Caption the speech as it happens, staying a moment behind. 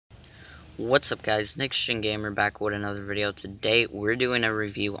What's up guys, Next Gen Gamer back with another video. Today we're doing a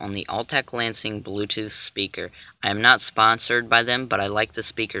review on the Altec Lansing Bluetooth speaker. I am not sponsored by them, but I like the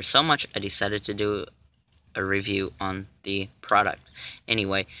speaker so much I decided to do a review on the product.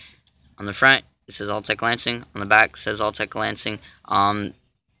 Anyway, on the front it says Altec Lansing, on the back it says Altec Lansing.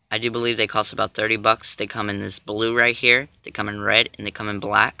 I do believe they cost about 30 bucks. They come in this blue right here, they come in red, and they come in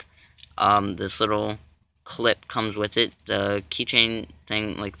black. This little clip comes with it. The keychain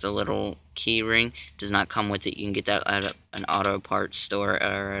thing, like the little key ring, does not come with it. You can get that at an auto parts store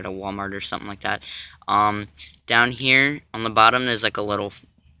or at a Walmart or something like that. Down here on the bottom there's like a little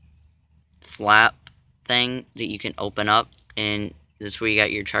flap thing that you can open up, and that's where you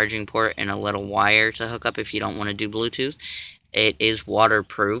got your charging port and a little wire to hook up if you don't want to do Bluetooth. It is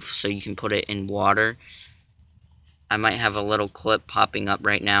waterproof, so you can put it in water. I might have a little clip popping up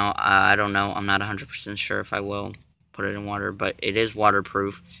right now. I don't know. I'm not 100% sure if I will put it in water, but it is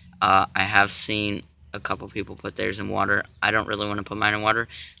waterproof. I have seen a couple people put theirs in water. I don't really want to put mine in water,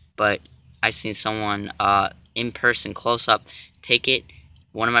 but I seen someone in person, close up, take it,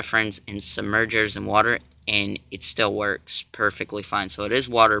 one of my friends, and submerge theirs in water, and it still works perfectly fine. So it is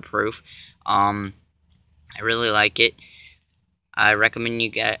waterproof. I really like it. I recommend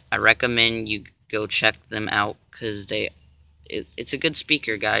you go check them out because it's a good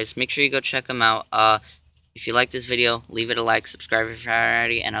speaker, guys. Make sure you go check them out. If you like this video, leave it a like, subscribe if you're not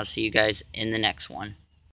already, and I'll see you guys in the next one.